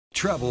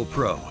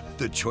Travelpro,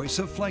 the choice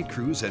of flight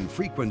crews and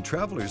frequent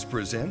travelers,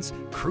 presents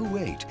Crew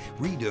 8,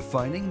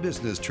 redefining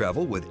business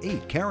travel with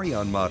 8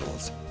 carry-on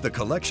models. The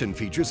collection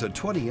features a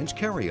 20-inch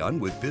carry-on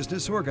with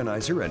business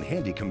organizer and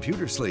handy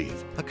computer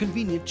sleeve, a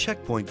convenient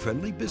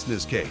checkpoint-friendly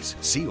business case,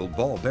 sealed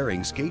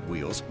ball-bearing skate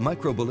wheels,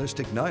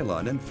 microballistic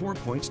nylon and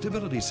 4-point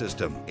stability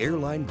system.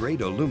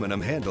 Airline-grade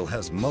aluminum handle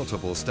has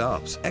multiple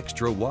stops.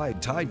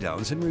 Extra-wide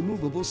tie-downs and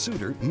removable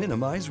suitor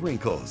minimize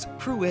wrinkles.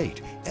 Crew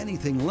 8,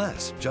 anything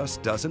less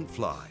just doesn't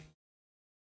fly.